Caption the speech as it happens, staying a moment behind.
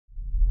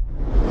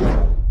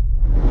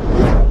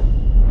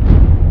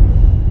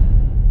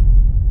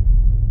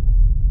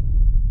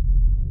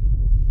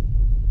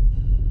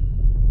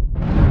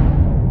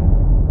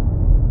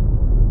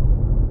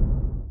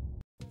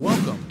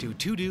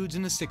Two Dudes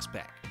in a Six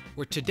Pack,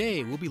 where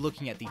today we'll be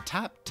looking at the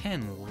top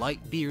 10 light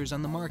beers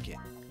on the market.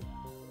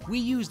 We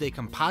used a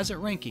composite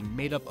ranking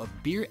made up of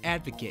Beer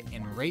Advocate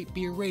and Rate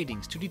Beer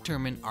ratings to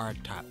determine our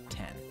top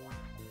 10.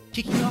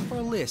 Kicking off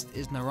our list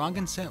is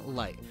Narragansett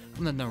Light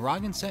from the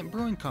Narragansett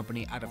Brewing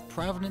Company out of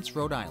Providence,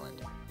 Rhode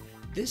Island.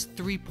 This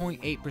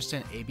 3.8%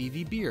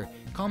 ABV beer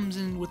comes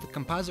in with a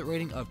composite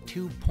rating of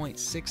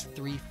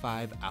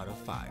 2.635 out of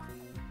 5.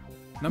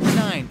 Number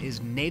 9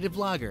 is Native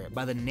Lager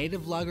by the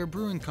Native Lager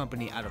Brewing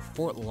Company out of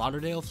Fort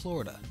Lauderdale,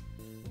 Florida.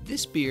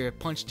 This beer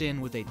punched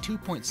in with a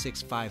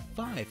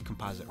 2.655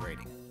 composite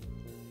rating.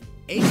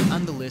 8th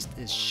on the list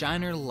is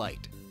Shiner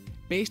Light.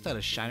 Based out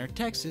of Shiner,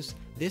 Texas,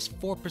 this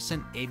 4%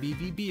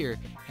 ABV beer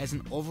has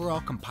an overall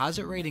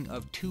composite rating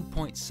of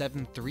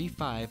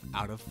 2.735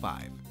 out of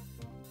 5.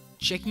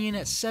 Checking in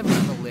at 7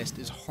 on the list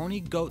is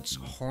Horny Goat's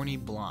Horny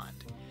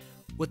Blonde.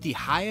 With the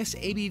highest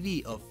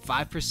ABV of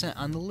 5%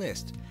 on the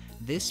list,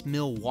 this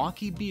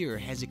Milwaukee beer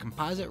has a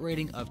composite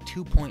rating of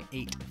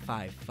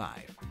 2.855.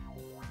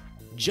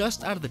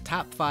 Just out of the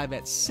top 5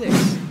 at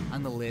 6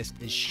 on the list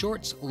is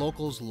Short's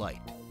Locals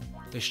Light.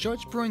 The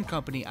Short's Brewing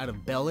Company out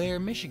of Bel Air,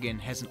 Michigan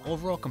has an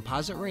overall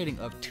composite rating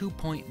of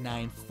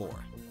 2.94.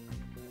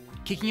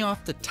 Kicking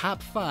off the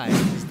top 5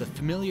 is the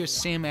familiar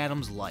Sam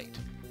Adams Light.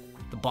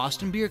 The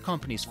Boston Beer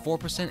Company's 4%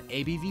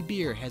 ABV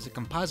beer has a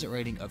composite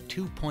rating of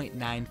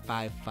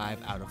 2.955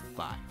 out of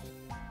 5.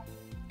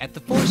 At the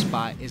 4th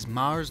spot is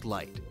Mars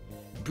Light.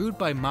 Brewed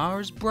by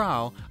Mars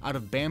Brau out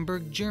of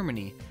Bamberg,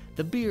 Germany,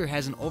 the beer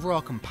has an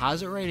overall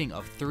composite rating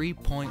of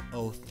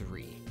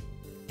 3.03.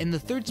 In the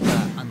 3rd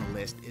spot on the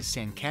list is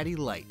Sankaty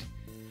Light.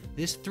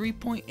 This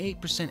 3.8%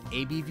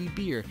 ABV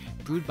beer,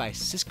 brewed by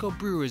Cisco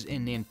Brewers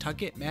in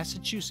Nantucket,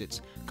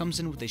 Massachusetts, comes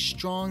in with a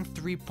strong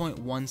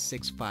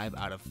 3.165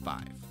 out of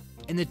 5.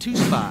 In the 2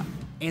 spot,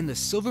 and the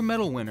silver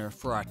medal winner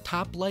for our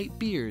top light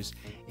beers,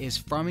 is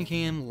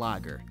Framingham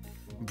Lager.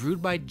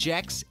 Brewed by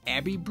Jack's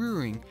Abbey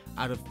Brewing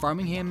out of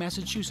Framingham,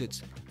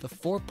 Massachusetts, the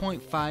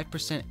 4.5%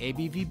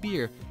 ABV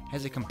beer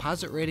has a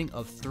composite rating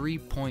of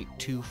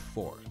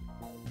 3.24.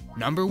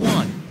 Number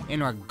 1,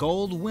 and our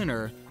gold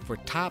winner for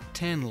top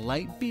 10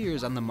 light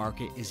beers on the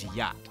market is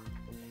Yacht.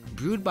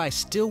 Brewed by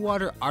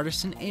Stillwater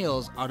Artisan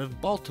Ales out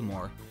of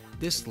Baltimore,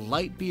 this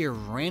light beer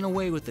ran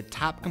away with the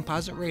top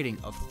composite rating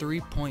of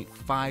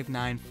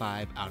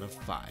 3.595 out of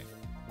 5.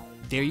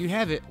 There you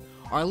have it,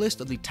 our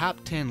list of the top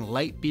 10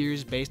 light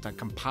beers based on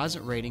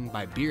composite rating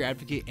by Beer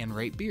Advocate and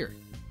Rate Beer.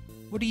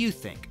 What do you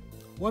think?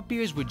 What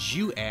beers would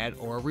you add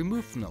or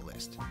remove from the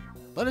list?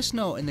 Let us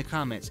know in the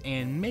comments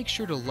and make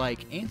sure to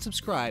like and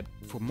subscribe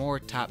for more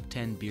top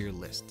 10 beer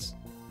lists.